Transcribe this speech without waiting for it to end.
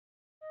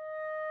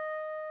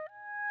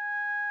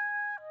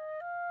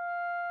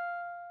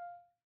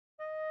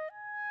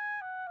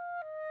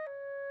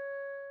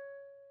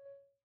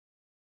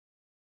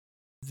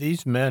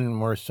These men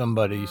were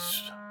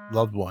somebody's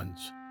loved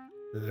ones,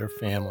 their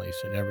families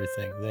and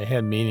everything. They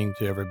had meaning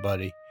to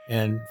everybody.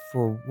 And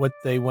for what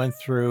they went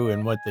through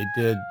and what they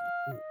did,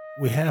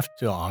 we have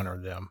to honor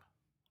them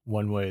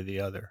one way or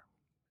the other.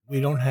 We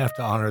don't have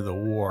to honor the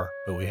war,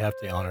 but we have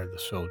to honor the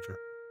soldier.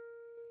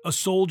 A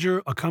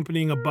soldier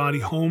accompanying a body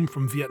home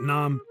from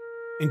Vietnam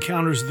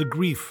encounters the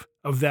grief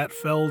of that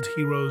felled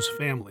hero's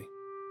family.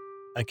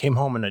 I came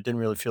home and I didn't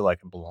really feel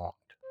like I belonged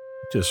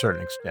to a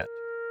certain extent.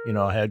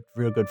 I had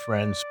real good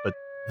friends, but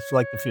it's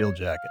like the field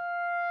jacket.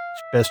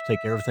 It's best to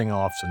take everything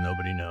off so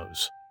nobody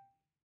knows.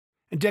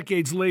 And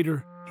decades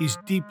later, he's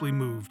deeply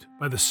moved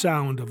by the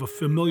sound of a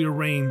familiar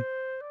rain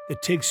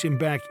that takes him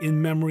back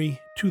in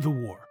memory to the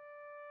war.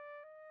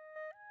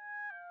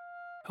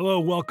 Hello,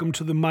 welcome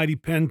to the Mighty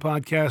Pen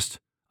Podcast.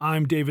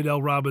 I'm David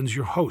L. Robbins,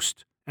 your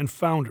host and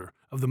founder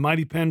of the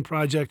Mighty Pen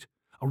Project,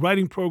 a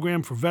writing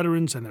program for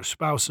veterans and their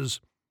spouses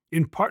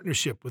in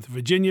partnership with the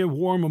Virginia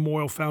War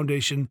Memorial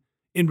Foundation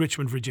in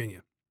Richmond,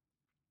 Virginia.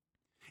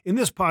 In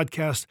this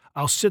podcast,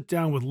 I'll sit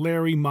down with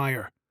Larry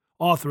Meyer,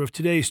 author of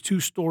today's two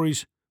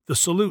stories, The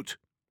Salute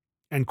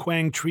and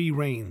Quang Tree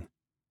Rain.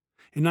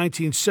 In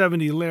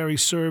 1970, Larry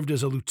served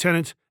as a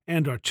lieutenant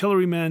and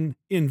artilleryman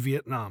in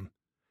Vietnam.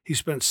 He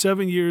spent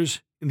 7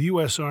 years in the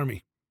U.S.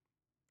 Army.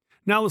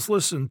 Now let's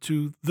listen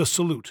to The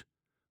Salute,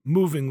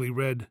 movingly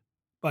read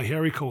by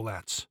Harry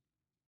Kolatz.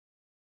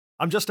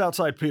 I'm just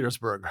outside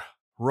Petersburg,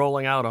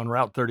 rolling out on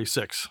Route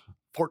 36.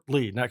 Fort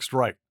Lee, next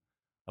right.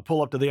 I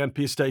pull up to the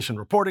MP station,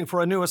 reporting for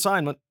a new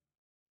assignment.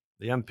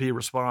 The MP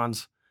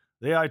responds,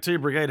 "The IT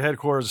Brigade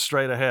headquarters is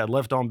straight ahead,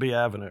 left on B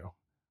Avenue."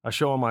 I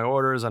show him my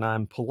orders, and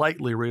I'm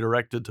politely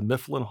redirected to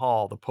Mifflin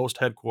Hall, the post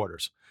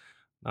headquarters.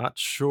 Not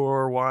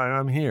sure why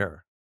I'm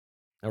here.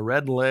 A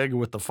red leg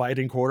with the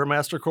fighting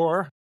quartermaster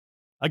corps?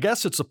 I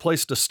guess it's a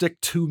place to stick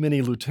too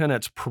many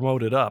lieutenants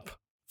promoted up.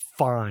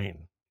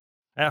 Fine.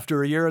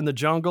 After a year in the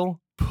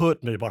jungle,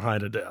 put me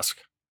behind a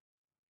desk.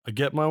 I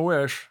get my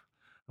wish.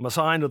 I'm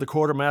assigned to the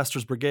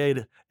Quartermaster's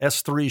Brigade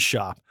S3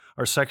 shop,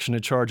 our section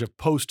in charge of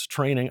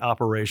post-training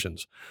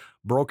operations,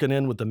 broken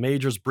in with the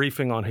Major's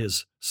briefing on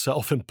his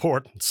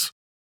self-importance.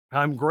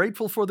 I'm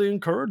grateful for the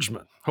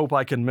encouragement. Hope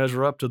I can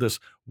measure up to this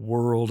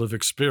world of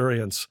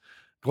experience.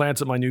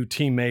 Glance at my new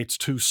teammates,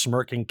 two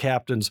smirking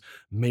captains.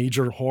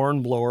 Major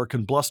Hornblower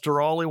can bluster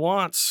all he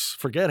wants.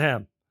 Forget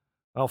him.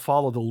 I'll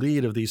follow the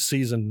lead of these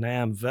seasoned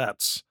NAM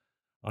vets.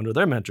 Under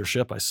their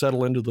mentorship, I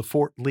settle into the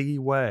Fort Lee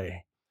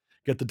way.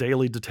 Get the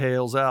daily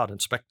details out,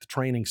 inspect the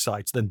training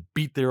sites, then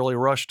beat the early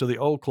rush to the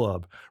O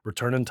Club,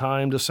 return in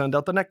time to send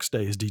out the next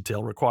day's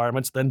detail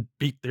requirements, then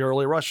beat the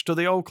early rush to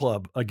the O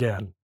Club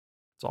again.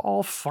 It's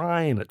all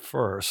fine at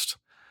first,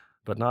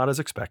 but not as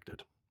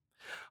expected.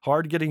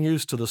 Hard getting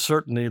used to the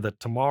certainty that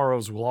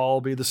tomorrow's will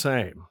all be the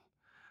same.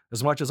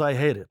 As much as I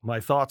hate it, my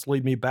thoughts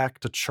lead me back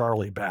to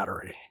Charlie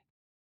Battery.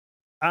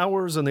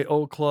 Hours in the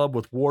O Club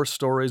with war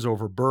stories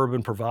over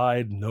bourbon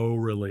provide no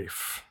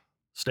relief.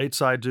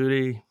 Stateside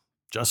duty,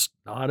 just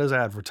not as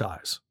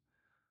advertised.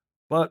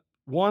 But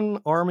one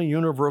Army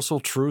universal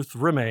truth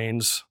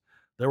remains: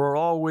 there will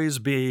always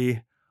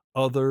be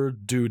other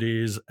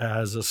duties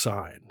as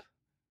assigned.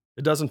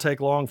 It doesn't take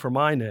long for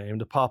my name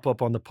to pop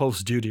up on the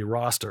post-duty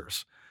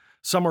rosters.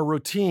 Some are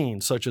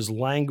routine, such as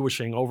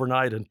languishing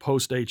overnight in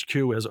post HQ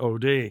as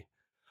OD.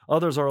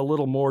 Others are a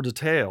little more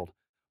detailed,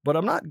 but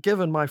I'm not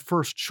given my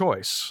first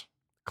choice: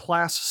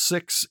 Class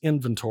 6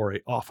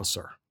 Inventory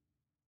Officer.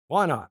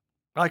 Why not?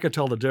 I could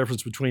tell the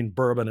difference between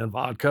bourbon and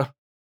vodka.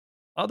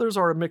 Others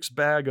are a mixed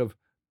bag of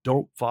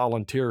don't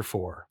volunteer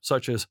for,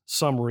 such as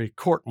Summary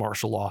Court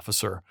Martial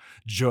Officer,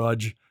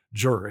 Judge,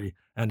 Jury,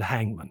 and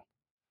Hangman.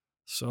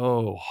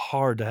 So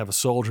hard to have a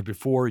soldier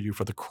before you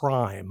for the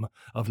crime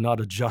of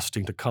not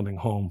adjusting to coming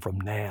home from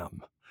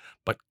NAM.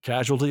 But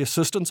Casualty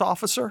Assistance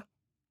Officer?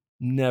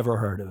 Never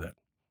heard of it.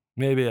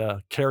 Maybe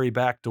a carry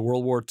back to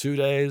World War II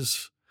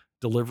days,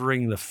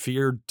 delivering the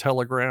feared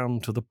telegram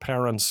to the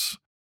parents.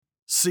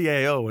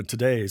 CAO in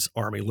today's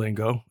Army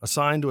lingo,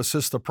 assigned to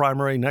assist the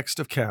primary next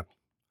of kin.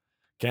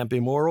 Can't be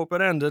more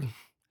open-ended.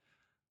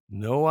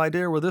 No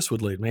idea where this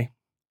would lead me.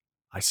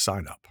 I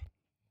sign up.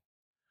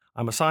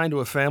 I'm assigned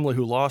to a family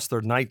who lost their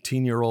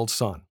 19-year-old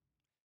son.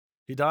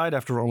 He died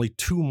after only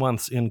 2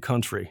 months in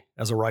country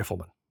as a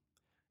rifleman.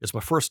 It's my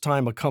first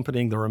time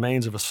accompanying the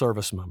remains of a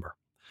service member.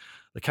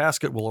 The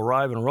casket will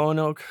arrive in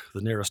Roanoke,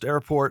 the nearest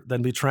airport,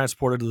 then be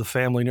transported to the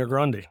family near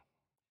Grundy.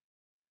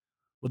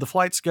 With the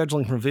flight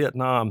scheduling from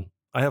Vietnam,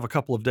 I have a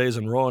couple of days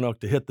in Roanoke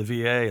to hit the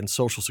VA and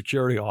Social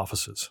Security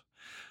offices.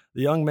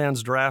 The young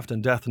man's draft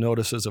and death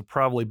notices have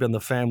probably been the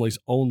family's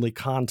only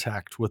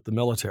contact with the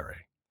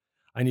military.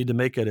 I need to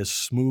make it as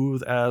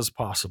smooth as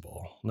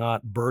possible,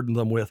 not burden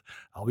them with,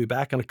 "I'll be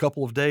back in a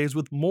couple of days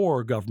with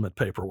more government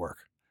paperwork."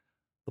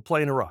 The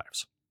plane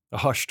arrives. A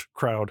hushed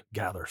crowd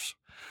gathers.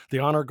 The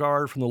honor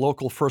guard from the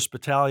local 1st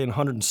Battalion,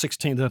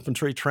 116th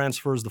Infantry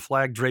transfers the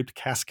flag-draped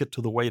casket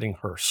to the waiting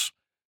hearse.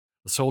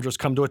 The soldiers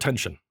come to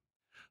attention.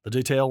 The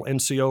detail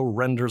NCO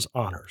renders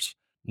honors.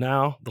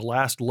 Now, the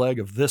last leg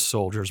of this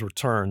soldier's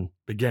return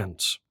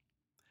begins.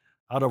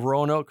 Out of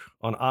Roanoke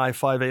on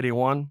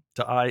I-581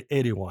 to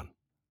I-81.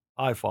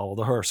 I follow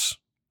the hearse.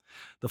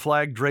 The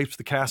flag drapes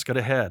the casket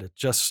ahead. It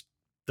just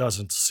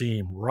doesn't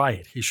seem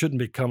right. He shouldn't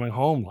be coming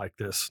home like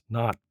this,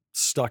 not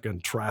stuck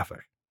in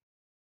traffic.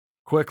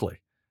 Quickly,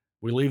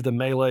 we leave the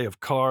melee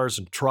of cars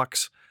and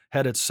trucks,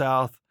 headed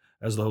south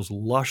as those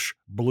lush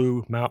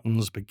blue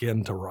mountains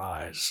begin to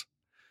rise.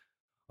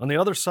 On the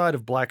other side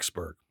of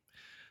Blacksburg,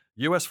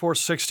 US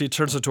 460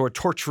 turns into a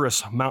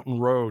tortuous mountain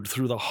road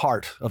through the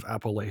heart of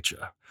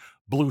Appalachia.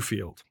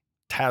 Bluefield,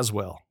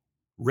 Tazewell,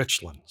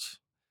 Richlands.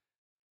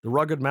 The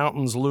rugged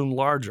mountains loom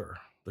larger.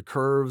 The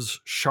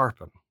curves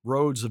sharpen.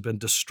 Roads have been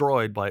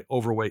destroyed by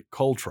overweight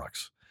coal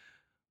trucks.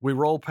 We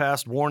roll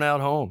past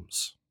worn-out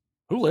homes.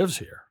 Who lives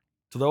here?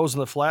 To those in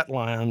the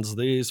flatlands,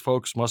 these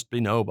folks must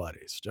be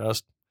nobodies,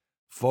 just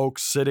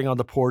folks sitting on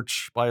the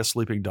porch by a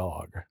sleeping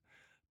dog,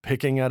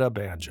 picking at a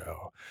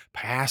banjo,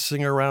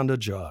 passing around a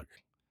jug.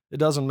 It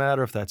doesn't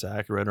matter if that's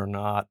accurate or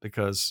not,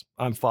 because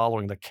I'm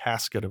following the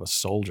casket of a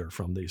soldier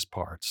from these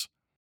parts.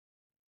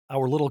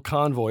 Our little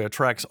convoy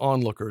attracts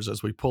onlookers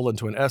as we pull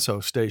into an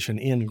Esso station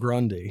in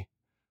Grundy.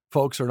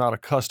 Folks are not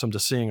accustomed to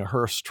seeing a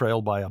hearse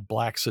trailed by a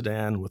black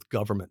sedan with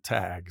government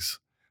tags.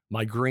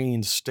 My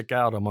greens stick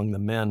out among the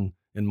men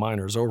in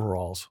miners'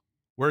 overalls.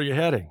 Where are you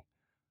heading?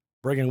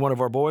 Bringing one of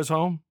our boys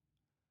home?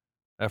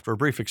 After a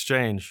brief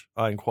exchange,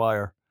 I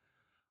inquire,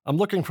 I'm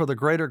looking for the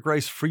Greater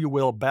Grace Free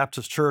Will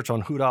Baptist Church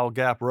on Hoot Owl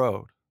Gap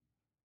Road.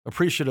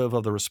 Appreciative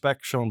of the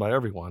respect shown by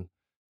everyone,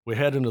 we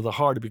head into the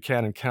heart of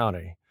Buchanan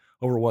County,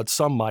 over what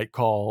some might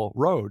call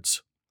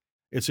roads.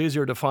 It's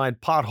easier to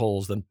find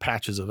potholes than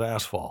patches of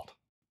asphalt.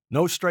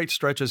 No straight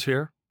stretches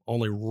here,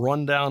 only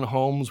run-down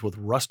homes with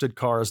rusted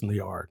cars in the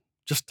yard.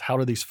 Just how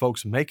do these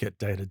folks make it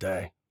day to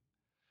day?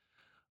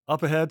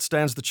 Up ahead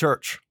stands the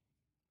church.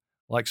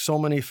 Like so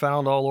many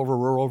found all over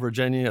rural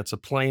Virginia, it's a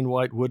plain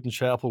white wooden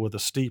chapel with a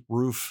steep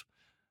roof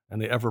and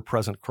the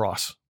ever-present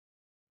cross.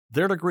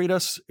 There to greet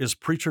us is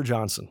Preacher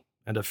Johnson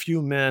and a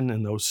few men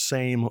in those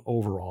same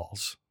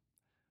overalls.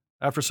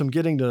 After some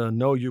getting to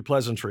know you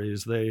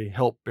pleasantries, they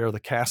help bear the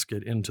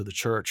casket into the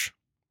church.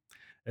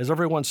 As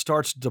everyone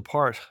starts to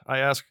depart, I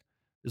ask,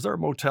 is there a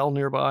motel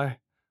nearby?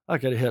 I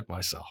could hit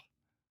myself.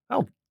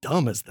 How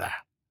dumb is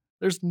that?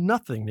 There's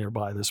nothing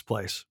nearby this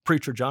place.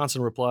 Preacher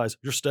Johnson replies,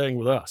 you're staying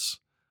with us.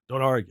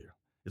 Don't argue.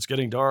 It's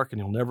getting dark and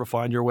you'll never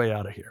find your way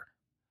out of here.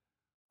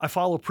 I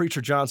follow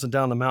Preacher Johnson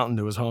down the mountain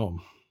to his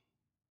home.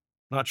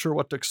 Not sure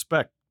what to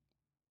expect.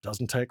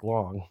 Doesn't take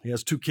long. He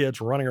has 2 kids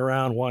running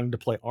around wanting to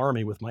play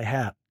Army with my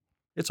hat.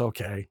 It's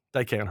okay.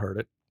 They can't hurt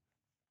it.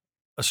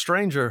 A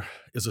stranger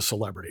is a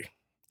celebrity.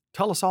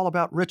 Tell us all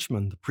about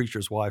Richmond. The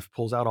preacher's wife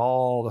pulls out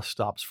all the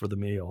stops for the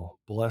meal,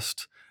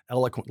 blessed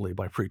eloquently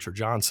by Preacher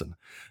Johnson.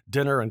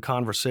 Dinner and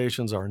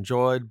conversations are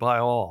enjoyed by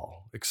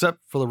all, except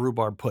for the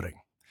rhubarb pudding.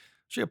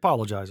 She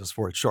apologizes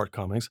for its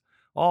shortcomings.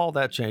 All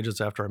that changes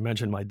after I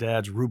mention my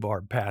dad's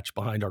rhubarb patch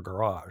behind our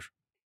garage.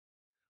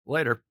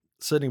 Later,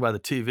 sitting by the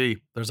TV,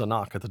 there's a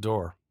knock at the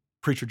door.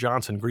 Preacher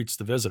Johnson greets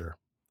the visitor.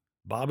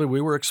 Bobby, we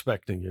were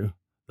expecting you.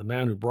 The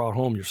man who brought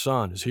home your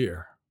son is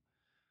here.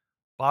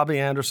 Bobby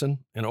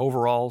Anderson, in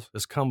overalls,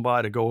 has come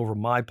by to go over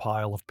my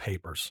pile of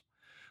papers.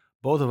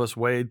 Both of us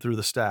wade through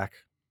the stack.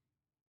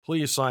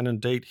 Please sign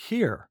and date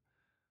here.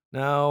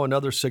 Now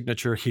another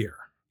signature here.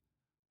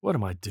 What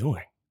am I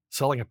doing?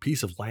 Selling a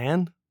piece of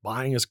land?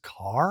 Buying his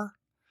car?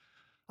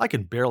 I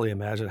can barely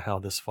imagine how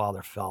this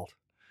father felt.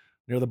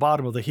 Near the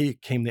bottom of the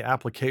heap came the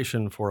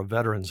application for a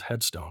veteran's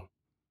headstone.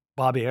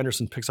 Bobby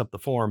Anderson picks up the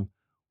form.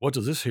 What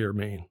does this here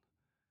mean?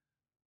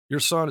 Your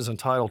son is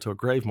entitled to a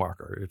grave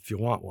marker if you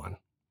want one.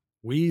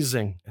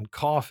 Wheezing and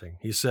coughing,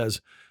 he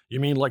says, you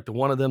mean like the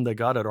one of them they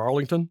got at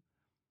Arlington?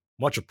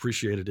 Much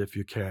appreciated if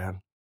you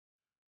can.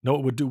 Know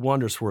it would do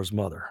wonders for his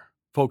mother.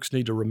 Folks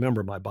need to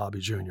remember my Bobby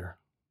Jr.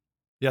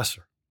 Yes,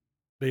 sir.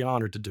 Be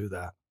honored to do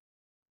that.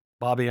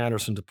 Bobby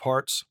Anderson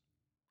departs.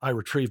 I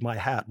retrieve my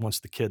hat once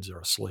the kids are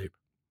asleep.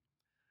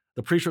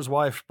 The preacher's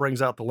wife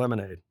brings out the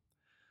lemonade.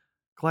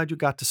 Glad you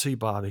got to see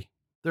Bobby.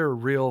 They're a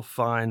real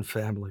fine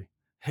family.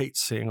 Hate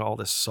seeing all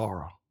this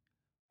sorrow.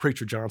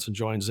 Preacher Johnson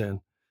joins in.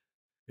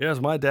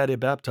 Yes, my daddy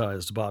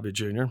baptized Bobby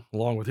Jr.,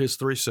 along with his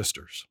 3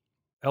 sisters.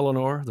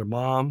 Eleanor, their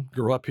mom,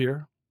 grew up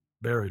here,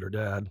 buried her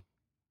dad.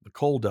 The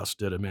coal dust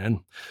did him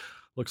in.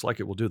 Looks like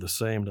it will do the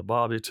same to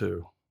Bobby,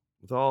 too.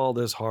 With all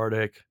this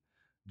heartache,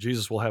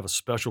 Jesus will have a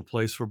special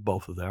place for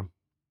both of them.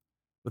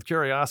 With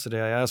curiosity,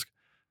 I ask,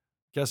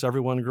 guess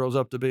everyone grows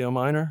up to be a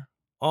miner?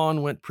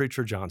 On went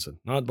Preacher Johnson,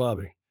 not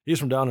Bobby. He's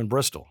from down in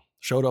Bristol.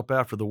 Showed up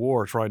after the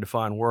war trying to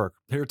find work.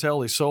 Hear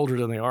tell he soldiered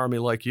in the army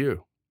like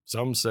you.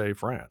 Some say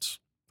France.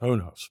 Who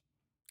knows?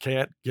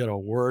 Can't get a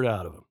word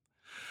out of him.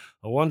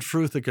 The one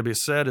truth that could be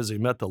said is he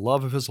met the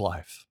love of his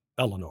life,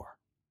 Eleanor.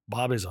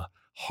 Bobby's a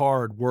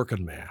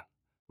hard-working man.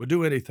 Would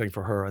do anything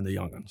for her and the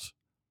young'uns.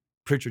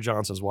 Preacher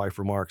Johnson's wife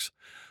remarks,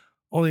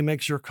 only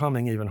makes your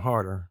coming even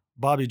harder.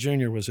 Bobby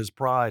Jr. was his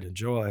pride and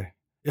joy.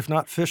 If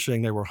not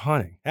fishing, they were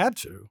hunting. Had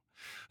to.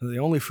 The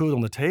only food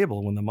on the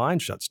table when the mine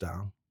shuts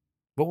down.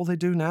 What will they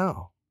do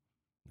now?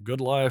 The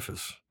good life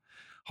is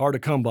Hard to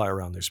come by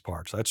around these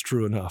parts, that's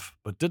true enough.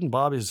 But didn't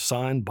Bobby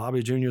sign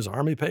Bobby Jr.'s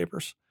Army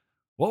papers?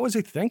 What was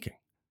he thinking?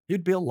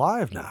 He'd be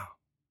alive now.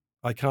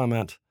 I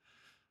comment,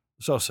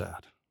 so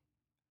sad.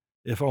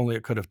 If only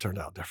it could have turned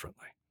out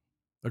differently.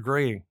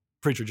 Agreeing,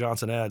 Preacher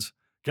Johnson adds,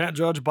 can't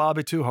judge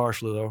Bobby too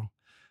harshly, though.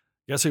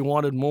 Guess he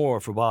wanted more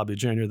for Bobby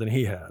Jr. than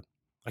he had.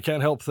 I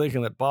can't help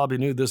thinking that Bobby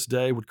knew this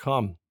day would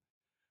come.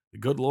 The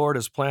good Lord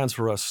has plans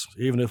for us,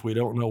 even if we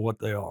don't know what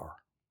they are.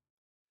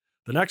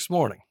 The next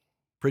morning,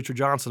 Preacher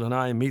Johnson and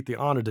I meet the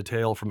honor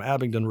detail from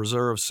Abingdon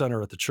Reserve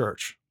Center at the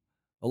church.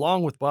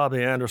 Along with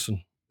Bobby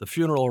Anderson, the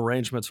funeral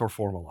arrangements are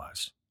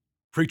formalized.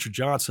 Preacher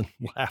Johnson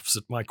laughs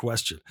at my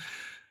question.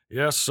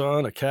 Yes,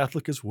 son, a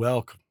Catholic is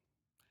welcome.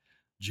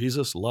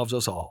 Jesus loves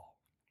us all.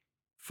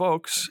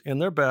 Folks, in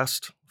their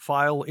best,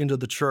 file into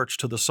the church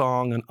to the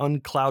song An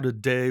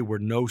Unclouded Day Where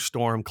No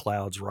Storm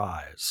Clouds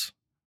Rise.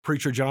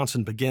 Preacher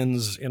Johnson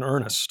begins in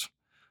earnest.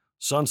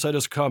 Sunset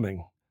is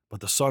coming, but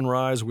the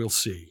sunrise we'll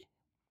see.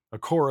 A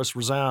chorus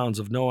resounds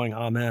of knowing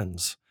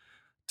amens.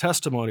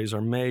 Testimonies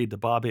are made to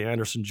Bobby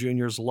Anderson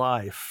Jr.'s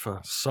life.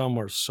 Some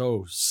are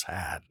so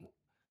sad,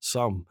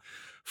 some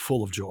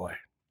full of joy.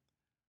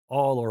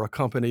 All are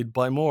accompanied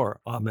by more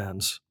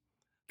amens.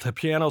 The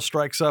piano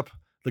strikes up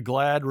The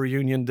Glad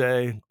Reunion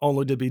Day,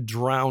 only to be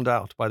drowned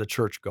out by the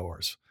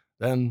churchgoers.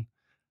 Then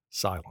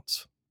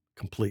silence,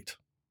 complete.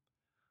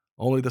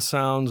 Only the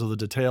sounds of the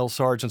detail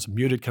sergeant's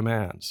muted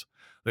commands.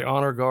 The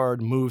honor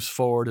guard moves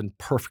forward in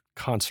perfect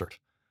concert.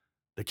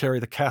 They carry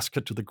the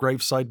casket to the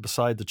gravesite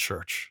beside the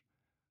church.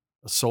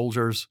 A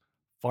soldier's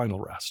final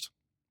rest.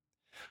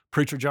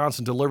 Preacher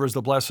Johnson delivers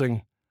the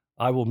blessing,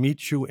 I will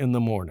meet you in the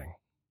morning.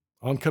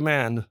 On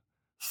command,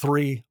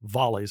 3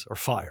 volleys are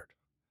fired.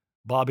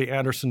 Bobby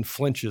Anderson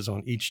flinches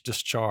on each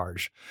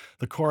discharge.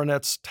 The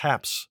cornet's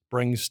taps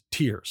brings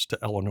tears to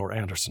Eleanor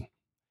Anderson.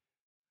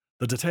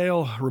 The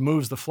detail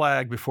removes the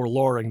flag before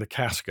lowering the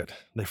casket.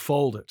 They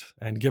fold it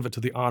and give it to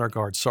the honor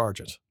guard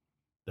sergeant,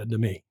 then to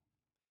me.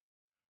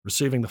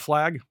 Receiving the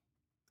flag,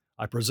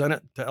 I present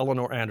it to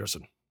Eleanor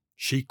Anderson.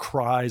 She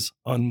cries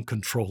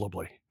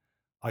uncontrollably.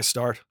 I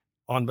start,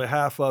 on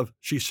behalf of,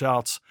 she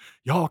shouts,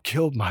 y'all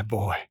killed my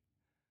boy.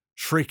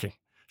 Shrieking,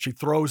 she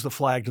throws the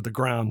flag to the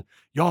ground.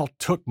 Y'all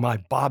took my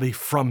Bobby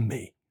from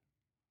me.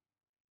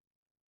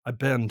 I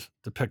bend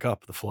to pick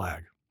up the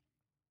flag.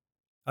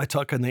 I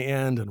tuck in the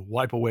end and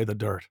wipe away the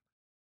dirt.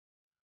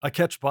 I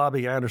catch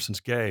Bobby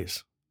Anderson's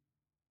gaze.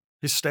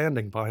 He's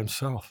standing by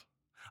himself.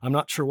 I'm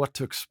not sure what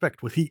to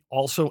expect. Would he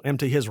also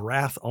empty his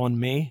wrath on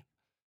me?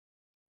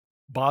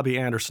 Bobby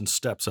Anderson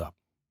steps up.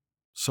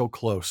 So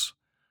close.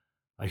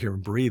 I hear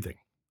him breathing,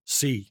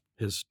 see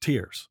his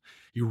tears.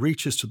 He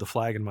reaches to the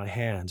flag in my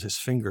hands. His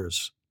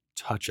fingers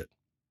touch it.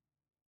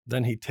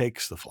 Then he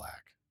takes the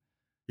flag.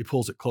 He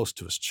pulls it close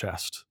to his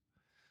chest,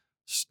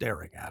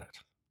 staring at it.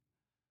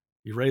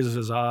 He raises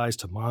his eyes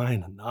to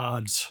mine and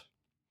nods.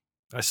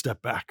 I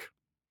step back.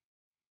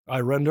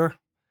 I render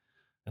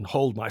and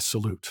hold my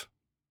salute.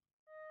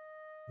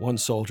 One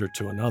soldier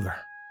to another.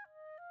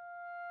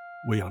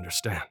 We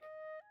understand.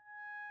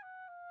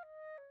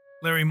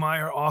 Larry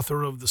Meyer,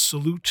 author of The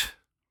Salute,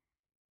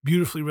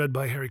 beautifully read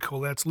by Harry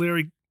Coletts.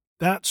 Larry,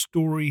 that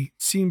story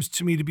seems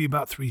to me to be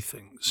about 3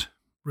 things: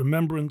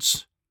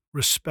 remembrance,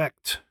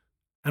 respect,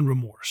 and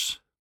remorse.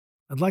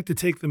 I'd like to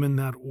take them in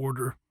that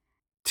order.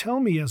 Tell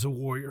me, as a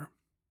warrior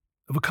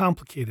of a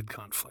complicated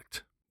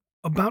conflict,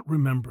 about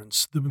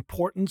remembrance, the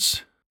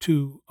importance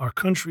to our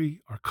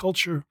country, our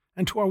culture,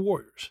 and to our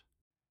warriors.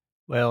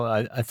 Well,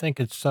 I think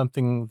it's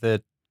something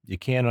that you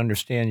can't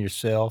understand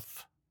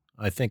yourself.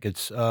 I think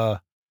it's,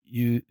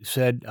 you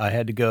said I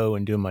had to go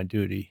and do my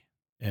duty,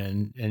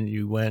 and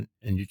you went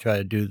and you tried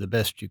to do the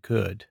best you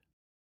could.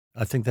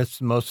 I think that's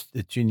the most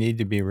that you need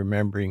to be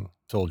remembering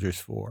soldiers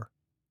for,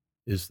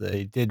 is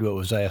they did what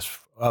was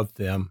asked of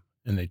them,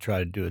 and they tried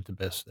to do it the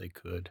best they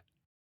could.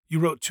 You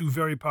wrote 2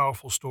 very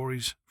powerful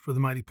stories for the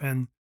Mighty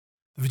Pen.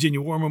 The Virginia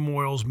War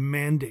Memorial's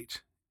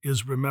mandate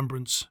is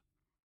remembrance.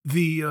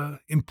 The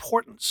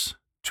importance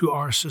to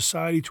our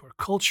society, to our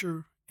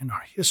culture, and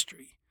our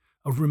history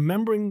of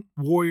remembering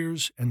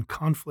warriors and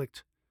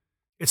conflict.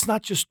 It's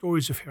not just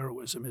stories of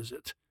heroism, is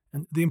it?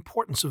 And the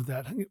importance of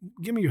that.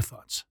 Give me your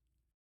thoughts.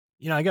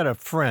 You know, I got a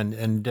friend,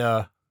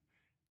 and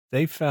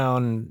they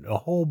found a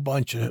whole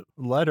bunch of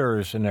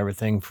letters and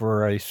everything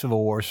for a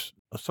Civil War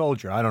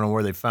soldier. I don't know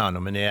where they found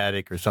them, in the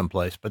attic or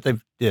someplace, but they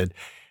did.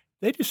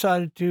 They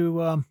decided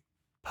to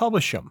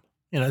publish them.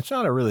 You know, it's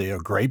not really a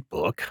great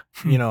book.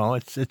 You know,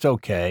 it's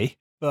okay.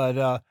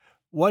 But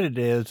what it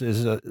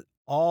is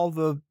all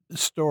the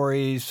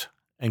stories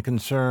and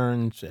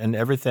concerns and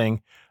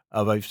everything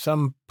of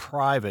some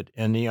private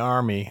in the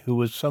Army who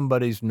was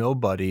somebody's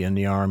nobody in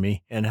the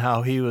Army, and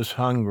how he was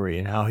hungry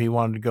and how he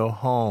wanted to go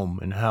home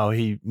and how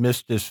he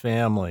missed his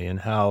family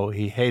and how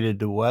he hated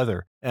the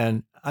weather.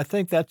 And I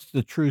think that's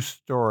the true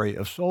story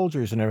of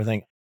soldiers and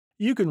everything.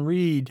 You can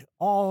read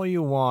all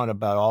you want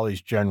about all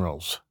these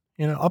generals,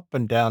 you know, up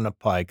and down the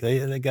pike.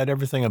 They got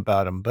everything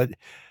about them.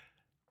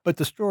 But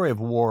the story of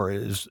war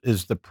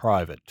is the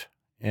private.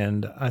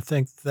 And I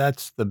think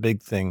that's the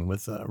big thing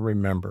with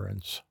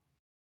remembrance.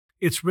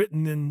 It's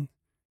written in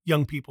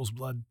young people's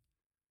blood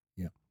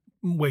Yeah.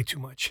 way too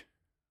much.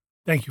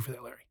 Thank you for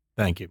that, Larry.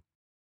 Thank you.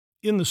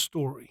 In the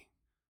story,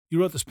 you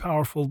wrote this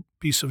powerful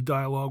piece of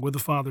dialogue where the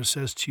father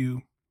says to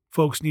you,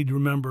 folks need to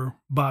remember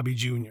Bobby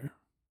Jr.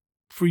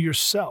 For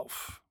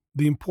yourself,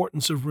 the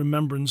importance of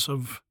remembrance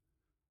of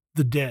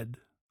the dead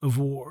of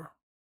war.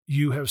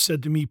 You have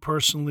said to me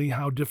personally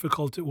how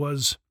difficult it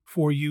was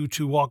for you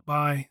to walk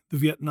by the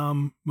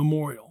Vietnam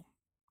Memorial.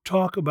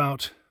 Talk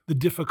about the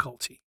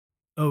difficulty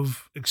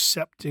of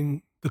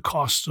accepting the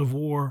costs of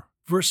war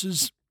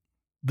versus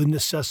the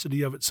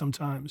necessity of it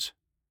sometimes.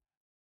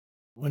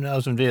 When I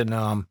was in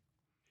Vietnam,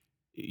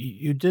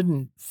 you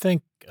didn't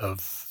think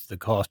of the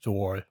cost of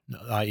war,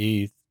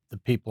 i.e., the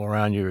people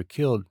around you were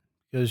killed,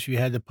 because you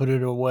had to put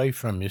it away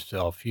from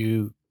yourself.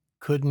 You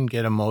couldn't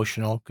get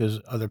emotional because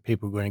other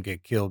people were going to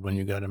get killed when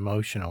you got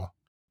emotional.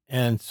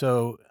 And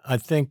so I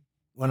think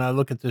when I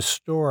look at this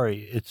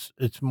story,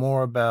 it's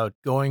more about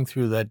going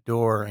through that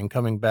door and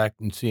coming back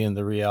and seeing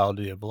the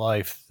reality of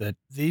life, that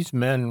these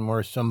men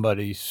were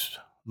somebody's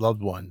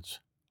loved ones,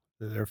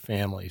 their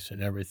families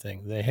and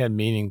everything. They had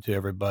meaning to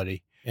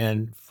everybody.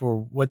 And for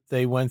what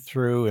they went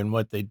through and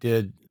what they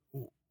did,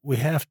 we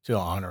have to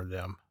honor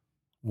them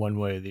one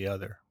way or the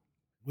other.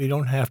 We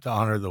don't have to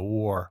honor the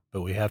war,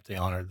 but we have to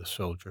honor the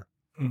soldier.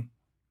 All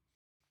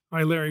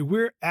right, Larry,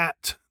 we're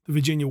at the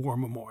Virginia War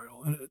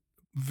Memorial, a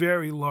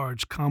very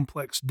large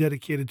complex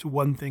dedicated to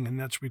one thing, and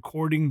that's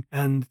recording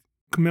and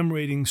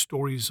commemorating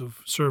stories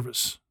of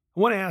service. I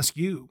want to ask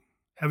you,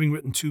 having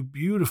written two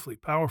beautifully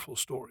powerful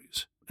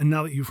stories, and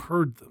now that you've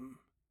heard them,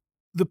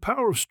 the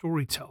power of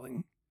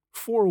storytelling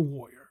for a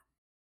warrior,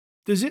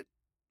 does it,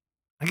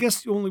 I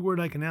guess the only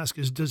word I can ask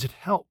is, does it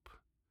help?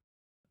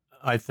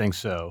 I think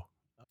so.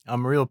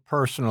 I'm real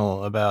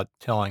personal about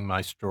telling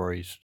my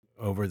stories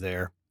over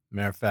there.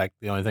 Matter of fact,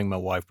 the only thing my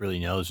wife really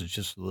knows is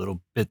just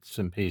little bits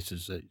and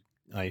pieces that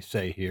I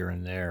say here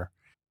and there.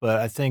 But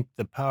I think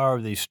the power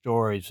of these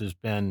stories has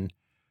been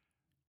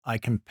I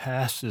can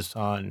pass this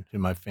on to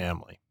my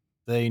family.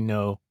 They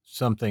know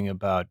something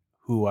about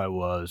who I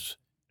was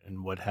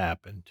and what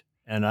happened.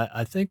 And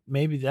I think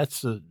maybe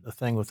that's the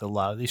thing with a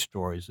lot of these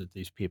stories that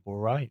these people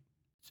write.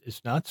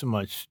 It's not so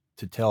much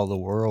to tell the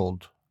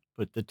world,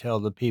 but to tell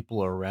the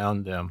people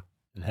around them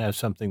and have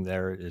something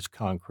there that is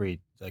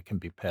concrete that can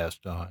be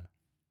passed on.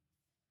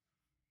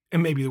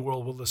 And maybe the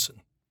world will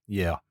listen.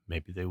 Yeah,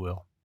 maybe they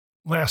will.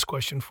 Last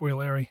question for you,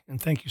 Larry, and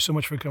thank you so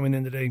much for coming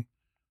in today.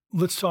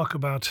 Let's talk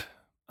about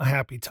a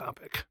happy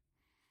topic.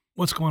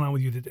 What's going on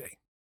with you today?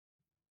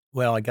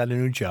 Well, I got a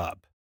new job.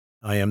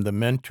 I am the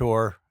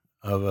mentor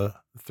of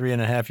a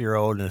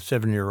 3.5-year-old and a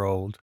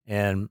 7-year-old,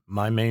 and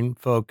my main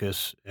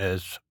focus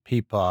as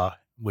Peepaw,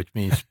 which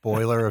means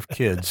spoiler of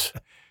kids,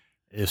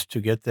 is to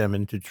get them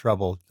into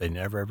trouble they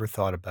never ever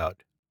thought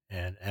about.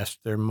 And ask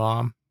their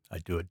mom, I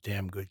do a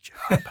damn good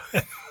job.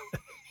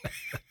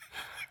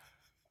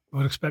 I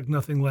would expect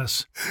nothing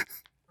less.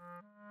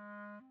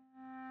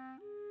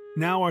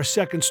 Now our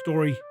second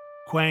story,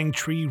 Quang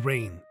Tree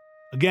Rain.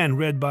 Again,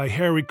 read by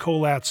Harry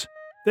Kolatz.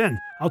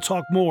 Then I'll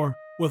talk more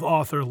with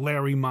author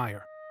Larry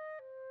Meyer.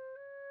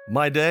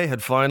 My day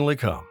had finally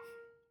come.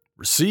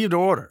 Received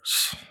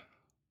orders.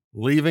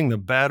 Leaving the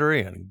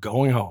battery and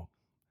going home.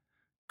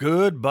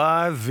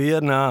 Goodbye,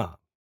 Vietnam.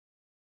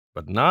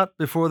 But not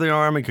before the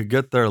Army could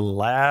get their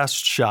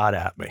last shot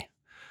at me.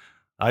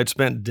 I'd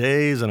spent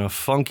days in a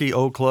funky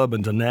oak club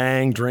in Da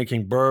Nang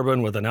drinking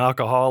bourbon with an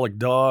alcoholic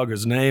dog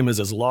whose name is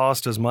as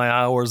lost as my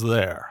hours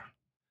there.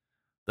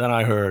 Then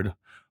I heard,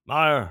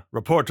 Meyer,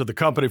 report to the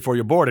company for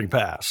your boarding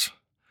pass.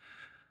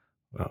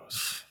 Well,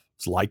 it's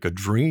like a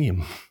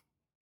dream.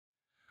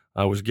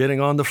 I was getting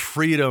on the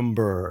Freedom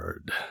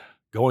Bird,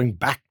 going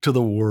back to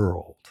the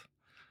world.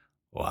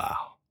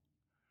 Wow.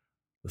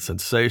 The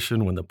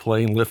sensation when the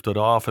plane lifted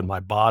off and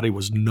my body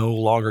was no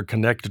longer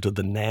connected to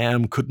the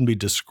NAM couldn't be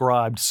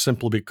described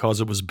simply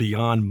because it was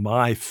beyond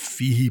my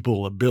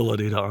feeble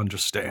ability to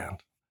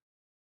understand.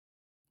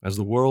 As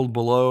the world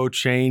below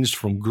changed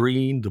from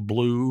green to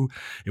blue,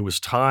 it was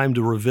time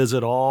to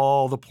revisit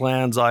all the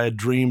plans I had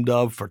dreamed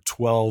of for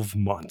 12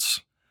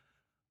 months.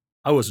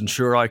 I wasn't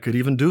sure I could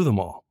even do them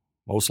all.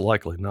 Most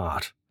likely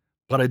not.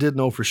 But I did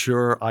know for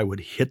sure I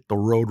would hit the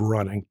road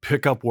running,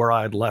 pick up where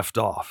I had left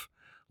off.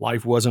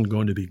 Life wasn't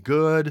going to be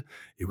good,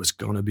 it was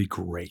going to be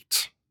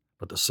great.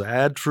 But the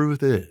sad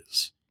truth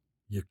is,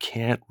 you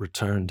can't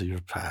return to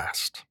your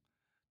past.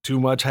 Too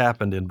much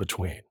happened in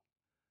between.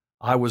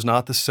 I was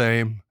not the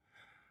same,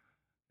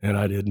 and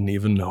I didn't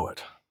even know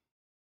it.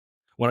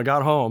 When I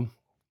got home,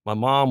 my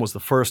mom was the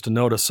first to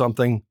notice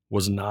something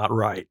was not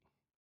right.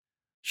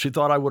 She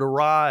thought I would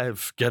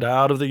arrive, get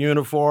out of the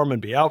uniform,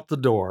 and be out the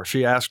door.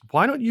 She asked,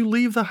 why don't you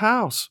leave the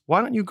house?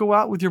 Why don't you go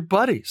out with your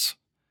buddies?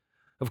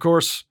 Of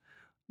course,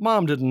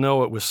 Mom didn't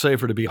know it was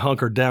safer to be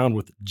hunkered down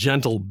with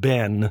Gentle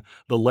Ben,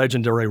 the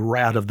legendary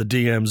rat of the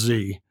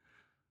DMZ.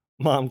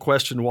 Mom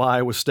questioned why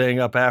I was staying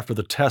up after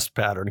the test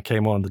pattern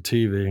came on the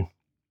TV.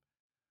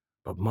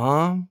 But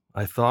Mom,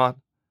 I thought,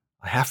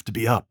 I have to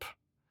be up.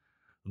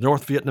 The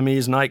North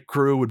Vietnamese night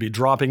crew would be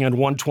dropping in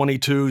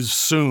 122s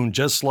soon,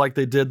 just like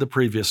they did the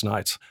previous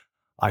nights.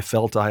 I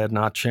felt I had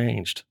not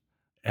changed.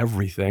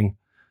 Everything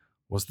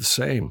was the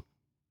same.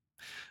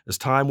 As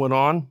time went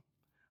on,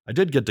 I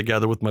did get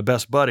together with my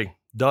best buddy,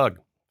 Doug.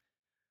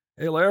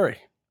 "Hey, Larry,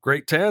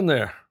 great tan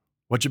there.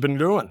 What you been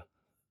doing?"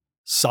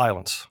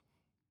 Silence.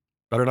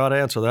 Better not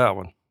answer that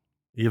one.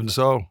 Even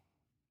so,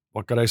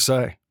 what could I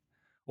say?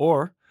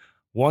 Or,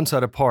 once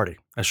at a party,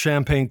 a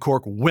champagne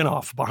cork went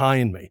off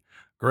behind me.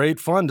 Great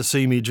fun to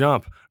see me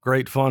jump.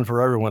 Great fun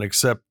for everyone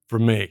except for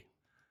me.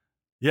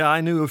 Yeah,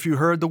 I knew if you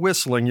heard the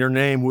whistling, your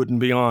name wouldn't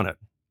be on it,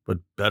 but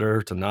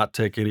better to not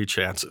take any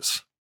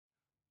chances.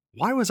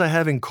 Why was I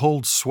having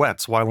cold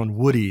sweats while in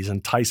Woody's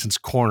and Tyson's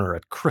Corner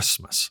at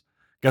Christmas?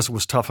 Guess it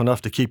was tough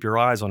enough to keep your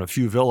eyes on a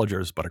few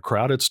villagers, but a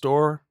crowded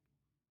store?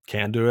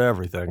 Can't do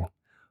everything.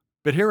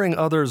 But hearing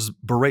others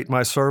berate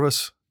my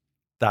service,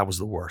 that was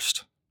the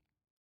worst.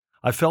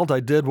 I felt I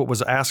did what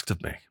was asked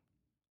of me.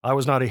 I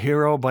was not a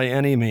hero by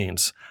any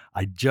means.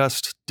 I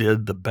just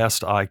did the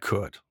best I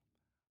could.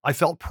 I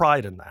felt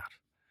pride in that,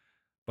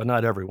 but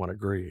not everyone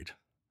agreed.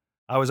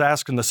 I was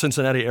asked in the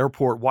Cincinnati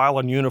airport while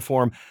in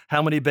uniform,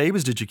 "How many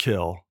babies did you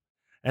kill?"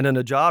 And in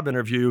a job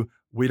interview,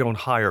 "We don't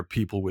hire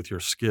people with your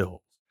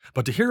skills."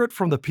 But to hear it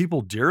from the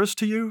people dearest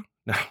to you?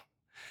 Now,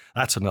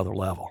 that's another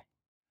level.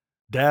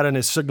 Dad and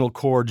his Signal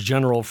Corps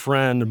general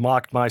friend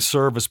mocked my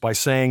service by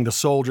saying the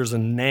soldiers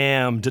in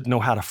Nam didn't know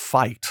how to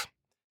fight.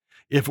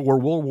 If it were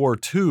World War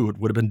II, it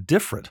would have been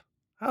different.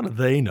 How did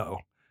they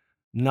know?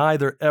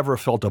 Neither ever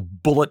felt a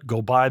bullet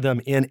go by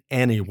them in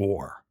any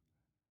war.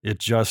 It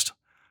just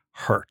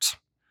hurt.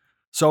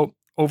 So,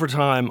 over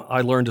time,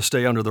 I learned to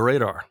stay under the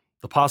radar.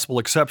 The possible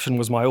exception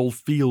was my old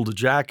field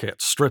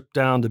jacket, stripped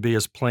down to be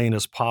as plain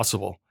as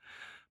possible.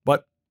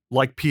 But,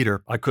 like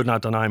Peter, I could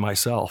not deny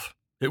myself.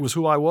 It was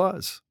who I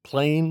was,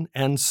 plain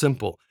and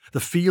simple. The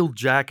field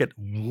jacket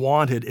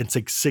wanted its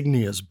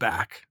insignias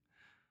back.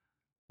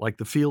 Like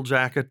the field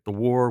jacket, the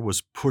war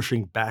was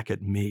pushing back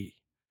at me.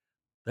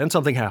 Then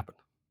something happened.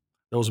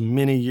 Those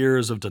many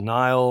years of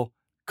denial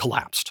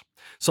collapsed.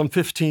 Some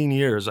 15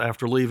 years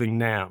after leaving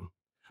Nam,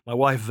 my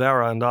wife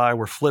Vera and I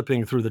were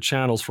flipping through the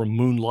channels from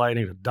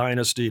Moonlighting to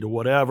Dynasty to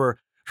whatever,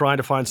 trying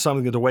to find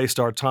something to waste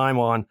our time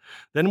on.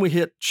 Then we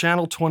hit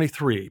Channel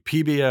 23,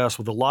 PBS,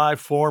 with a live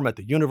forum at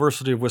the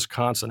University of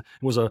Wisconsin.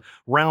 It was a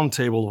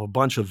roundtable of a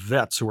bunch of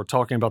vets who were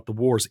talking about the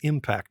war's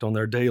impact on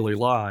their daily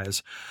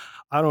lives.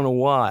 I don't know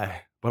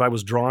why, but I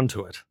was drawn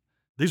to it.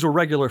 These were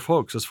regular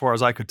folks, as far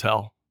as I could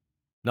tell.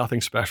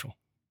 Nothing special.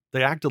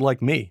 They acted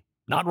like me.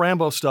 Not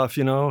Rambo stuff,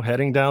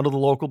 heading down to the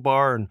local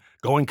bar and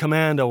going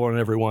commando on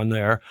everyone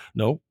there.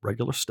 No,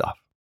 regular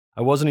stuff.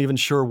 I wasn't even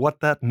sure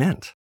what that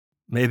meant.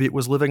 Maybe it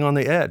was living on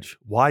the edge.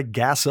 Why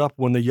gas up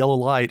when the yellow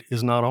light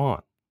is not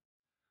on?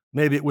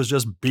 Maybe it was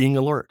just being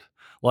alert,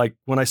 like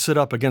when I sit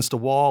up against a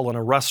wall in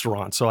a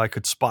restaurant so I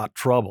could spot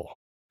trouble.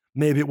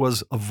 Maybe it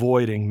was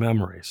avoiding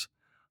memories.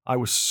 I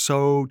was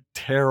so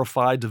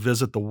terrified to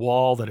visit the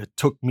wall that it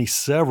took me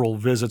several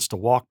visits to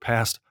walk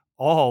past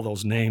all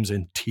those names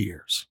in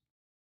tears.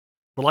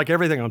 But like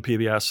everything on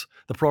PBS,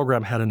 the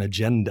program had an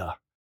agenda,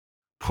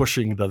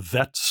 pushing the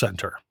vet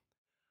center.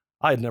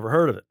 I had never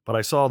heard of it, but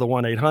I saw the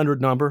 1-800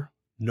 number.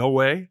 No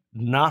way,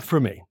 not for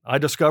me. I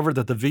discovered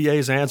that the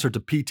VA's answer to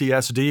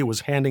PTSD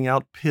was handing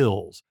out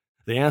pills,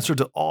 the answer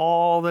to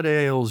all that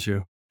ails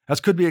you.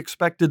 As could be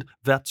expected,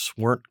 vets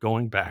weren't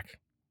going back.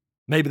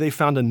 Maybe they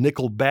found a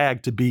nickel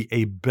bag to be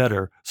a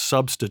better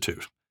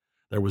substitute.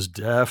 There was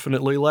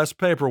definitely less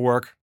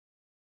paperwork.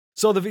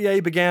 So the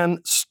VA began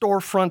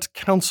storefront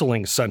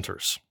counseling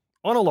centers.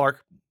 On a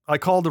lark, I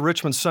called the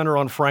Richmond Center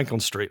on Franklin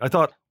Street. I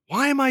thought,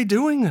 why am I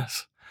doing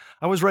this?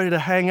 I was ready to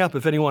hang up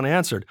if anyone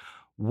answered.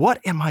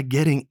 What am I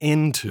getting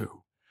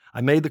into?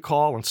 I made the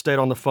call and stayed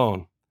on the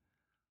phone.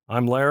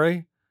 "I'm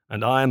Larry,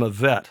 and I'm a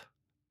vet."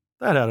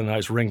 That had a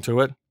nice ring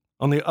to it.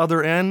 On the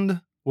other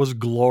end was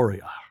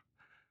Gloria.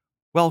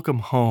 "Welcome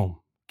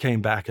home,"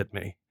 came back at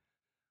me.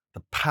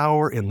 The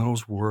power in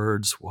those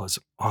words was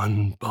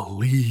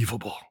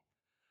unbelievable.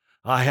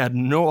 I had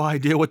no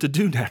idea what to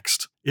do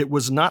next. It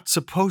was not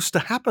supposed to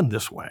happen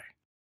this way.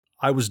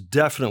 I was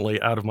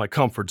definitely out of my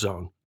comfort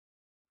zone.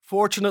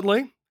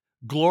 Fortunately,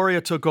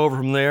 Gloria took over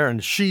from there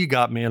and she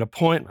got me an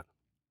appointment.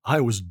 I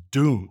was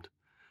doomed.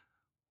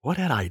 What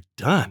had I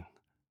done?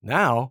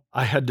 Now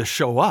I had to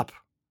show up.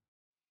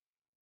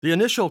 The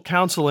initial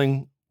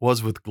counseling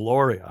was with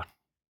Gloria.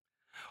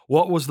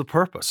 What was the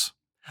purpose?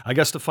 I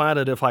guess to find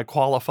out if I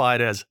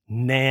qualified as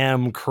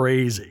Nam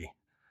crazy.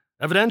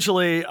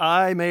 Evidently,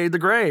 I made the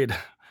grade.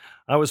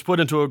 I was put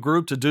into a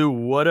group to do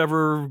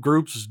whatever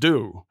groups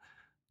do.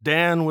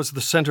 Dan was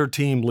the center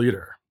team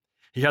leader.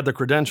 He had the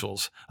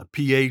credentials, a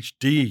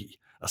PhD,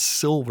 a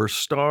Silver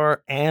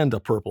Star, and a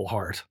Purple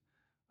Heart.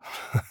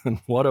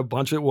 And what a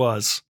bunch it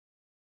was.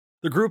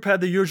 The group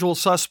had the usual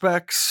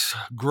suspects,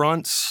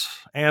 grunts,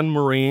 and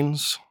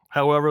Marines.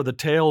 However, the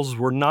tales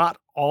were not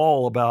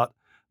all about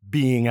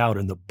being out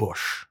in the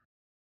bush.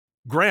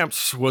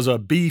 Gramps was a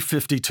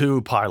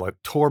B-52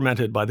 pilot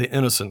tormented by the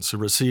innocents who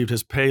received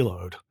his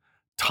payload.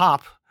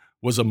 Top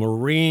was a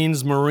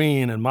Marine's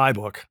Marine in my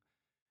book.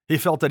 He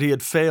felt that he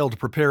had failed to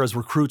prepare his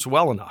recruits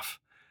well enough.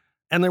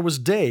 And there was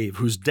Dave,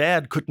 whose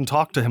dad couldn't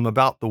talk to him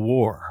about the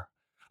war.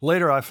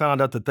 Later, I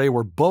found out that they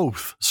were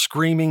both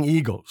screaming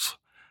eagles.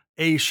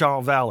 A.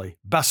 Champ Valley,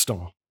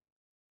 Beston.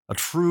 A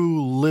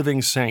true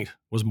living saint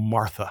was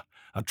Martha,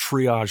 a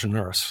triage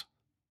nurse.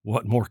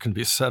 What more can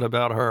be said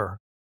about her?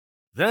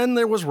 Then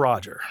there was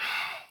Roger,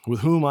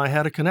 with whom I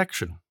had a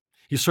connection.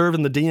 He served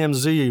in the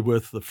DMZ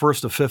with the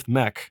 1st of 5th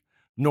Mech,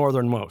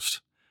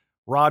 northernmost.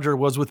 Roger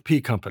was with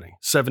P Company,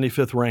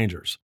 75th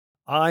Rangers.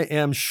 I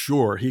am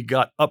sure he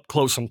got up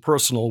close and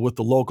personal with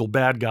the local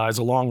bad guys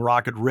along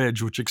Rocket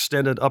Ridge, which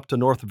extended up to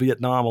North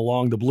Vietnam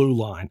along the Blue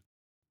Line.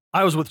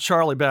 I was with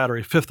Charlie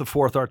Battery, 5th of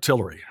 4th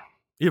Artillery.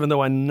 Even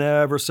though I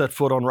never set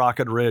foot on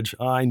Rocket Ridge,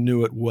 I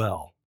knew it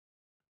well.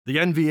 The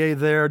NVA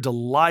there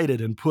delighted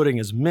in putting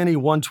as many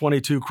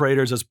 122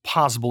 craters as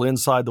possible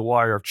inside the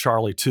wire of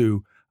Charlie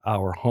 2,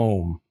 our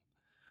home.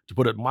 To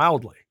put it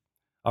mildly,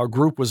 our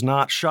group was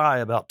not shy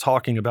about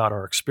talking about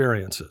our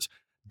experiences.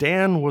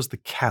 Dan was the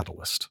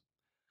catalyst.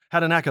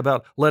 Had a knack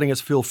about letting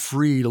us feel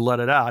free to let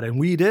it out, and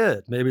we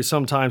did, maybe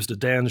sometimes to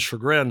Dan's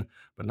chagrin,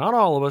 but not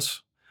all of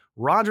us.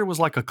 Roger was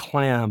like a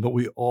clam, but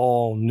we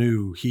all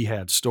knew he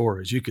had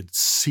stories. You could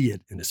see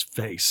it in his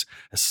face.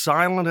 As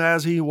silent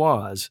as he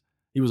was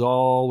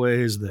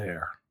always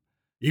there,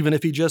 even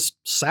if he just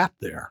sat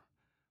there.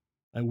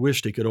 I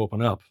wished he could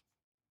open up,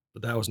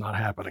 but that was not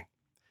happening.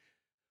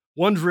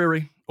 One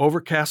dreary,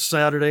 overcast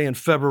Saturday in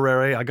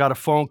February, I got a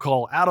phone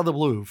call out of the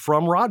blue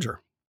from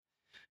Roger.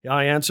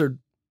 I answered,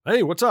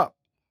 "Hey, what's up?"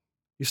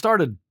 He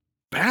started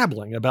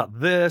babbling about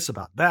this,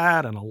 about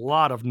that, and a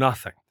lot of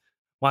nothing.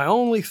 My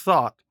only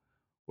thought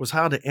was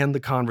how to end the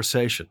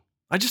conversation.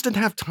 I just didn't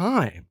have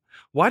time.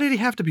 Why did he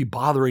have to be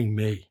bothering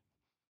me?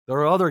 There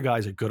are other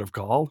guys he could have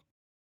called.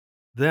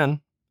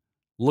 Then,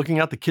 looking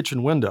out the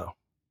kitchen window,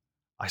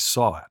 I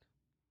saw it.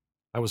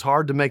 I was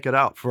hard to make it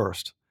out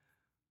first,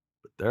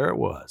 but there it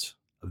was,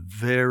 a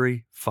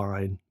very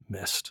fine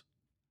mist.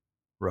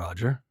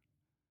 "Roger,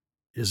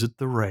 is it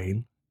the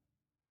rain?"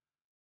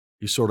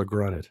 He sort of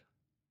grunted.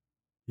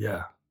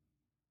 "Yeah."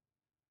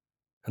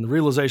 And the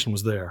realization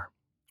was there,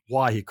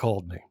 why he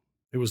called me.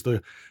 It was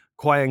the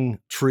Quang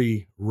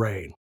tree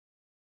rain.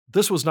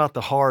 This was not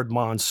the hard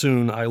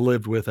monsoon I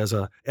lived with as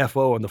a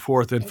FO in the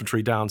 4th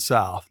Infantry down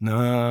south.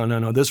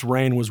 No. This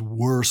rain was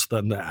worse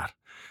than that.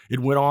 It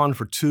went on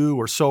for 2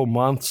 or so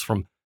months,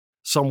 from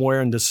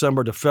somewhere in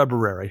December to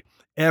February.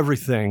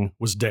 Everything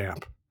was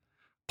damp.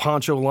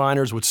 Poncho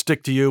liners would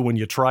stick to you when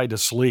you tried to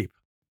sleep.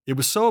 It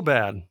was so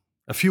bad,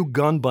 a few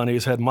gun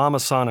bunnies had Mama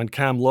San and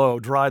Cam Lo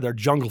dry their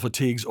jungle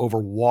fatigues over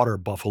water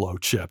buffalo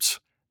chips.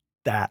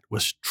 That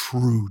was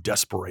true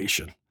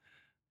desperation.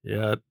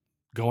 Yet,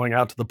 going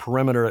out to the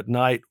perimeter at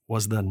night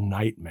was the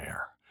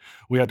nightmare.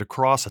 We had to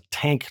cross a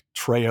tank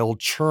trail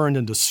churned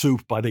into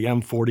soup by the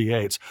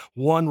M48s.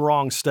 One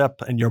wrong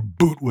step and your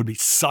boot would be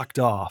sucked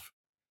off.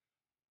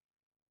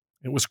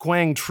 It was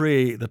Quang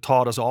Tree that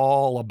taught us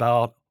all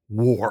about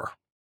war.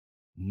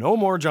 No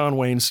more John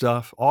Wayne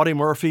stuff. Audie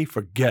Murphy,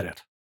 forget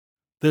it.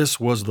 This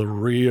was the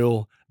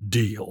real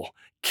deal.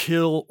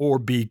 Kill or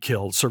be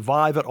killed.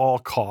 Survive at all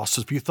costs.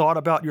 If you thought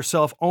about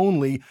yourself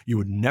only, you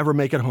would never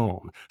make it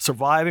home.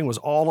 Surviving was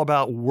all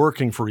about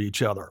working for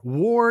each other.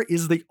 War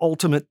is the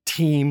ultimate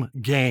team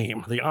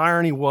game. The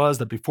irony was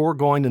that before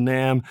going to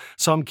NAM,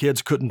 some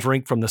kids couldn't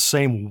drink from the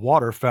same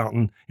water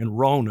fountain in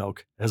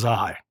Roanoke as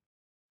I.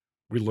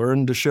 We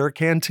learned to share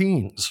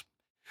canteens.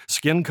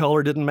 Skin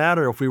color didn't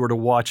matter if we were to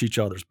watch each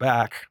other's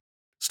back.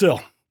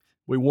 Still,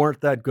 we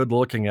weren't that good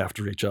looking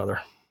after each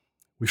other.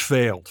 We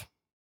failed.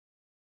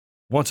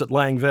 Once at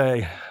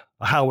Langvay,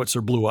 a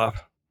howitzer blew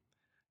up.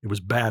 It was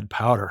bad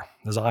powder,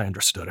 as I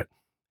understood it.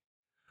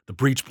 The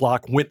breech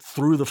block went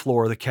through the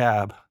floor of the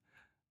cab.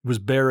 It was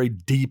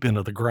buried deep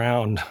into the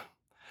ground.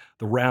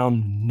 The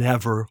round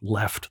never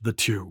left the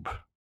tube.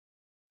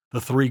 The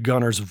 3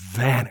 gunners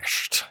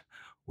vanished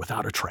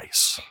without a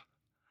trace.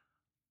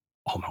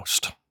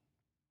 Almost.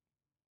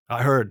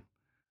 I heard,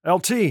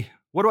 "LT,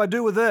 what do I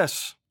do with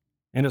this?"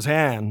 In his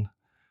hand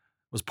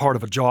was part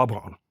of a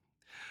jawbone.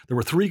 There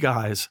were 3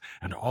 guys,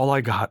 and all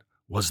I got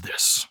was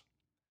this.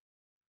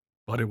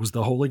 But it was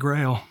the Holy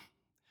Grail.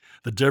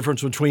 The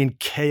difference between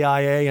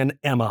KIA and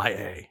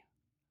MIA.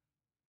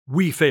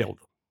 We failed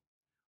them.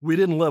 We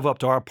didn't live up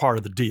to our part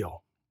of the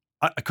deal.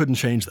 I couldn't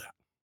change that.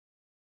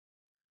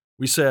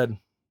 We said,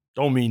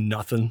 "Don't mean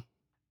nothing."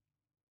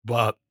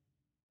 But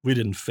we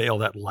didn't fail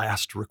that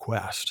last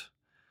request.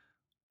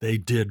 They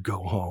did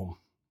go home.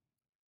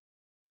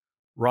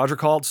 Roger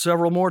called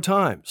several more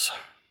times.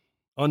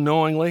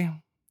 Unknowingly,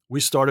 we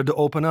started to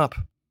open up,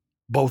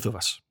 both of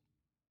us.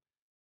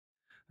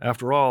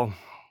 After all,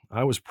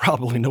 I was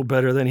probably no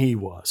better than he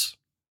was.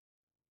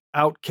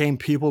 Out came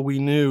people we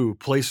knew,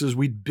 places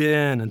we'd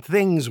been, and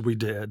things we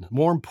did.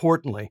 More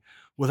importantly,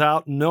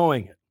 without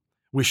knowing it,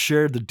 we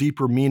shared the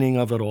deeper meaning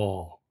of it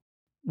all.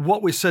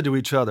 What we said to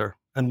each other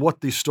and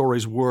what these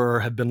stories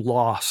were have been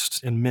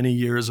lost in many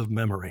years of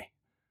memory.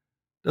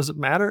 Does it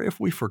matter if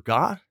we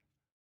forgot?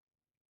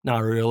 Not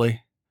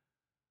really.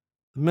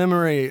 The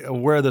memory of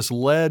where this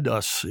led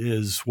us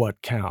is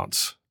what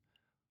counts.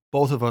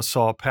 Both of us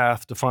saw a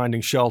path to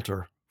finding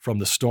shelter from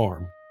the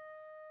storm.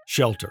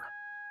 Shelter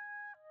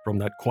from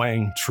that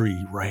Quang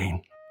tree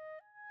rain.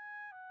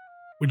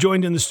 We're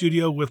joined in the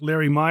studio with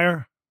Larry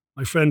Meyer,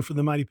 my friend from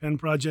the Mighty Pen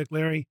Project.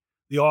 Larry,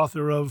 the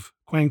author of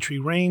Quang Tree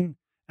Rain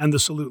and The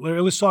Salute.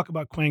 Larry, let's talk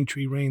about Quang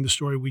Tree Rain, the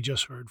story we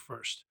just heard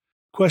first.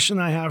 Question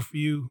I have for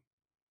you,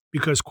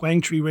 because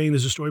Quang Tree Rain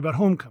is a story about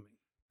homecoming.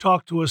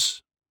 Talk to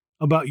us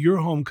about your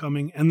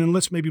homecoming, and then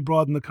let's maybe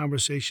broaden the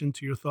conversation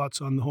to your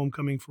thoughts on the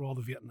homecoming for all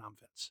the Vietnam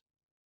vets.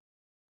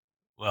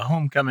 Well,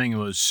 homecoming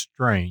was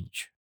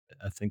strange.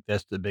 I think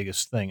that's the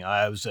biggest thing.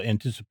 I was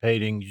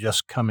anticipating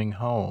just coming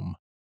home.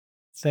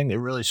 The thing that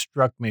really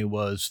struck me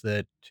was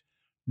that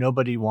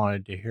nobody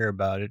wanted to hear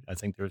about it. I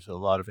think there was a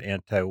lot of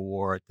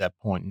anti-war at that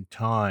point in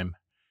time.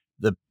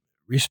 The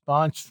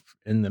response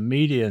in the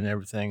media and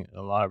everything, in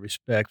a lot of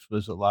respects,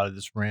 was a lot of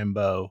this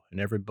Rambo and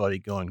everybody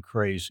going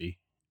crazy.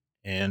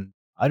 And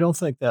I don't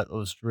think that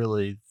was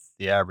really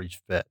the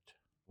average vet.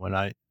 When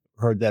I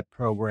heard that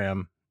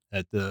program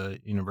at the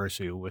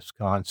University of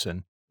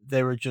Wisconsin,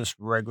 they were just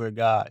regular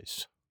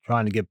guys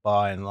trying to get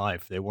by in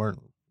life. They weren't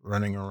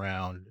running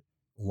around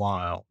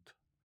wild,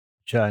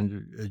 trying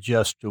to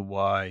adjust to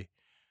why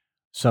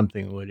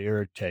something would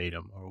irritate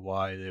them or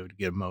why they would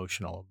get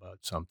emotional about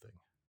something.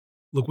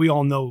 Look, we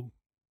all know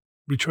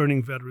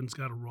returning veterans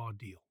got a raw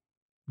deal.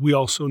 We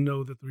also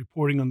know that the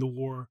reporting on the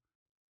war,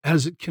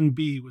 as it can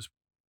be, was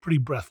pretty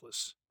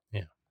breathless.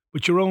 Yeah.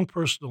 But your own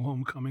personal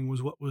homecoming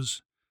was what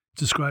was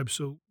described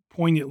so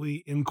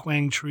poignantly in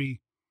Quang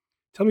Tree.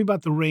 Tell me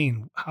about the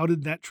rain. How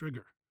did that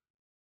trigger?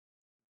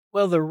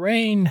 Well, the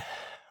rain,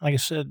 like I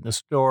said in the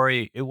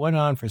story, it went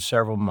on for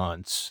several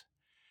months.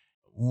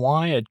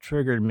 Why it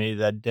triggered me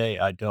that day,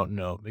 I don't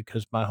know,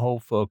 because my whole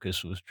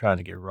focus was trying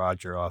to get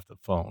Roger off the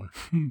phone.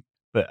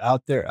 But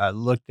out there, I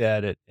looked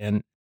at it,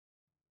 and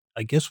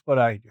I guess what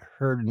I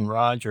heard in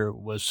Roger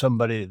was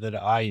somebody that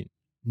I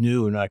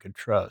knew and I could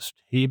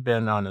trust. He'd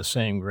been on the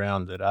same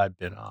ground that I'd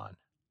been on.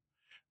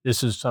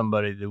 This is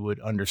somebody that would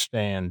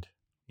understand,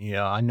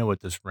 yeah, I know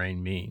what this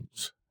rain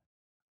means.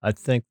 I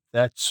think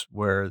that's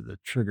where the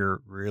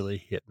trigger really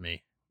hit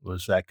me,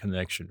 was that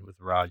connection with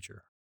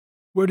Roger.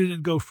 Where did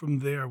it go from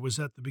there? Was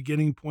that the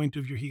beginning point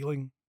of your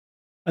healing?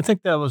 I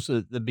think that was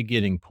the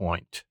beginning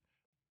point.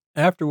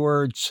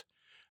 Afterwards,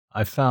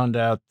 I found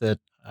out that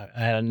I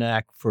had a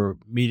knack for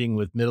meeting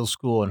with middle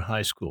school and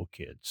high school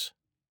kids.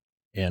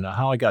 And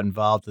how I got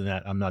involved in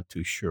that, I'm not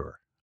too sure.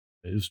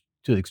 It was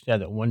to the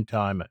extent that one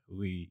time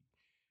we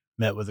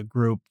met with a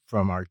group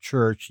from our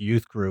church,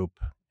 youth group,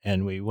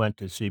 and we went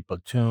to see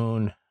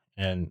Platoon.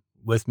 And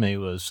with me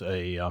was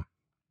a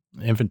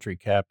infantry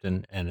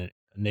captain and a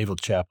naval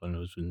chaplain who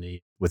was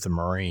with the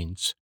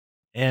Marines.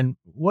 And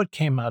what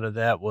came out of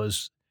that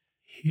was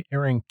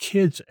hearing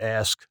kids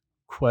ask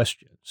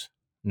questions.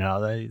 Now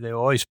they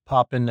always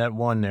pop in that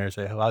one there and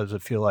say, "How does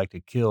it feel like to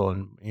kill?"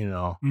 And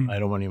Mm. I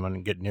don't want anyone to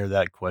get near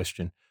that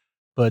question,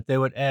 but they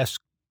would ask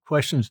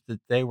questions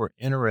that they were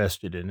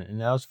interested in,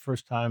 and that was the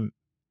first time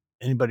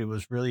anybody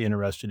was really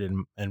interested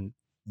in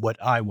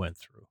what I went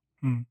through.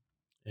 Mm.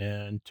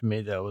 And to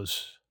me, that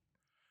was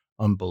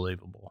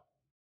unbelievable.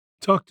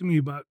 Talk to me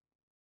about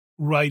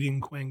writing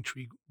Quang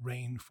Tree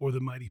Rain for the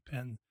Mighty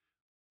Pen.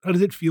 How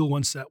did it feel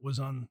once that was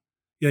on?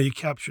 Yeah, you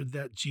captured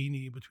that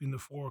genie between the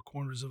four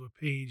corners of a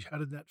page. How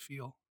did that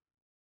feel?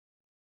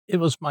 It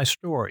was my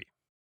story.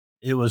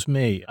 It was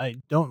me. I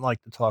don't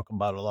like to talk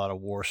about a lot of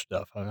war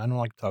stuff. I don't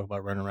like to talk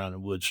about running around the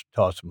woods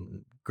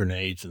tossing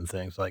grenades and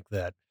things like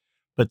that.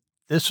 But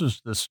this was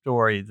the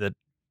story that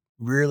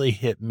really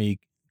hit me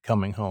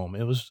coming home.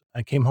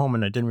 I came home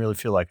and I didn't really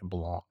feel like I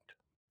belonged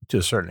to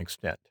a certain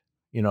extent.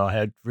 I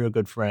had real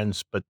good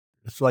friends, but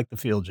it's like the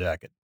field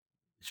jacket.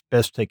 It's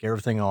best to take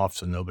everything off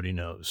so nobody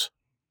knows.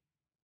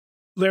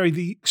 Larry,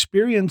 the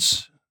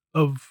experience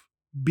of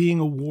being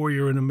a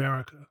warrior in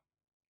America,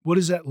 what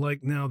is that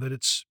like now that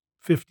it's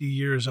 50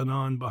 years and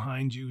on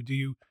behind you?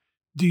 Do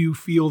you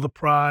feel the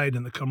pride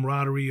and the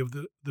camaraderie of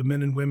the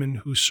men and women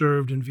who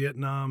served in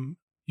Vietnam?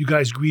 You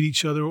guys greet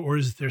each other, or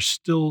is there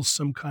still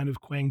some kind of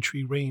Quang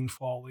Tree rain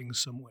falling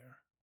somewhere?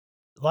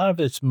 A lot of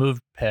it's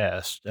moved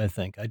past, I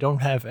think. I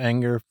don't have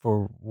anger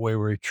for where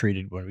we were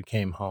treated when we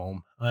came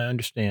home. I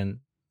understand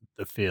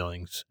the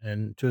feelings,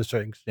 and to a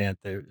certain extent,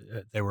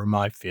 they were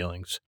my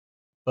feelings.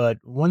 But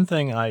one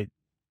thing I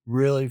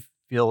really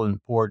feel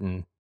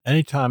important,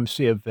 anytime I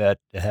see a vet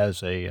that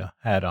has a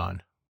hat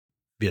on,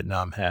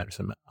 Vietnam hat or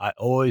something, I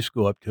always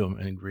go up to him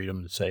and greet him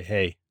and say,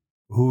 "Hey,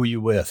 who are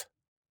you with?"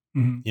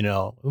 Mhm.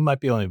 It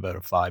might be only about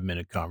a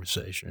 5-minute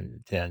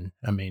conversation, 10.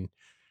 I mean,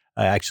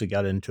 I actually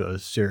got into a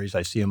series.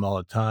 I see him all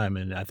the time,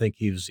 and I think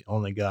he was the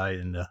only guy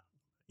in the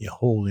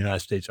whole United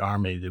States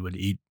Army that would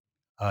eat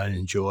and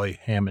enjoy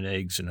ham and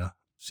eggs in a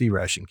sea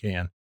ration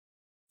can.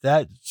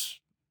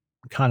 That's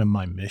kind of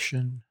my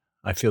mission.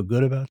 I feel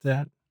good about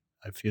that.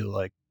 I feel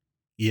like,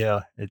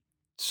 yeah, it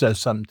says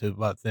something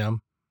about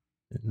them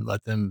and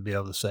let them be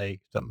able to say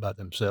something about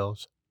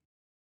themselves.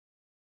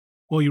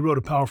 Well, you wrote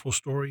a powerful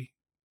story.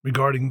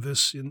 regarding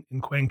this in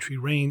Quang Tree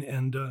Rain.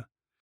 And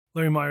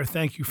Larry Meyer,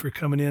 thank you for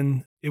coming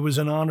in. It was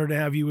an honor to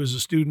have you as a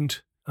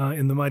student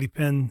in the Mighty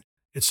Penn.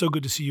 It's so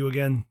good to see you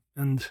again.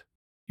 And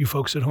you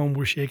folks at home,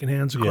 we're shaking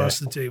hands across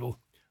the table.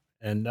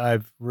 And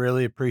I've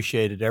really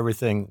appreciated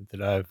everything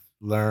that I've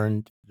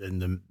learned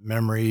and the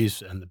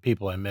memories and the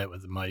people I met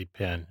with the Mighty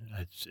Penn.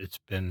 It's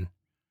been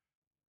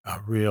a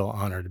real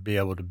honor to be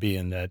able to be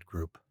in that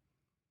group.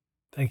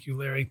 Thank you,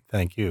 Larry.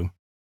 Thank you.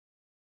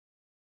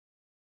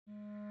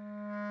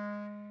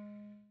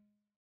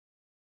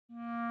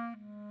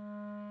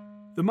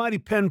 The Mighty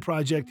Penn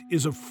Project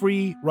is a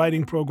free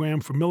writing program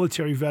for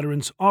military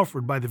veterans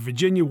offered by the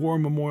Virginia War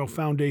Memorial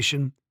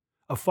Foundation,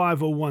 a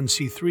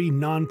 501c3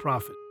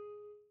 nonprofit.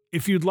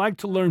 If you'd like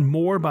to learn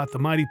more about the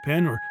Mighty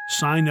Penn or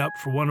sign up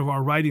for one of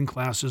our writing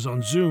classes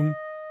on Zoom,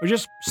 or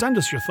just send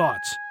us your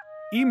thoughts,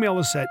 email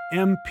us at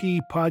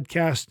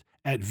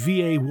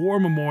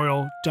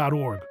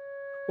mppodcast@vawarmemorial.org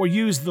or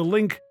use the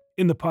link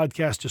in the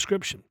podcast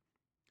description.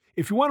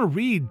 If you want to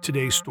read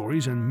today's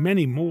stories and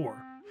many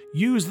more,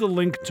 use the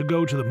link to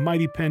go to the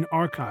Mighty Penn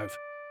archive.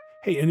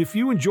 Hey, and if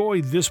you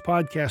enjoyed this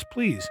podcast,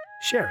 please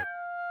share it.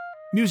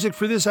 Music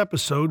for this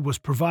episode was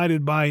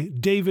provided by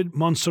David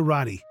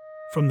Monserrati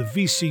from the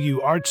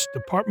VCU Arts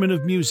Department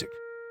of Music.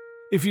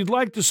 If you'd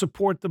like to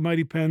support the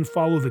Mighty Penn,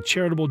 follow the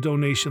charitable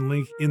donation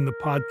link in the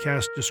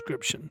podcast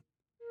description.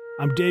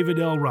 I'm David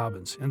L.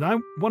 Robbins, and I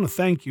want to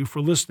thank you for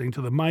listening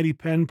to the Mighty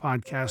Penn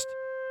podcast.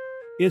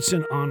 It's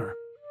an honor.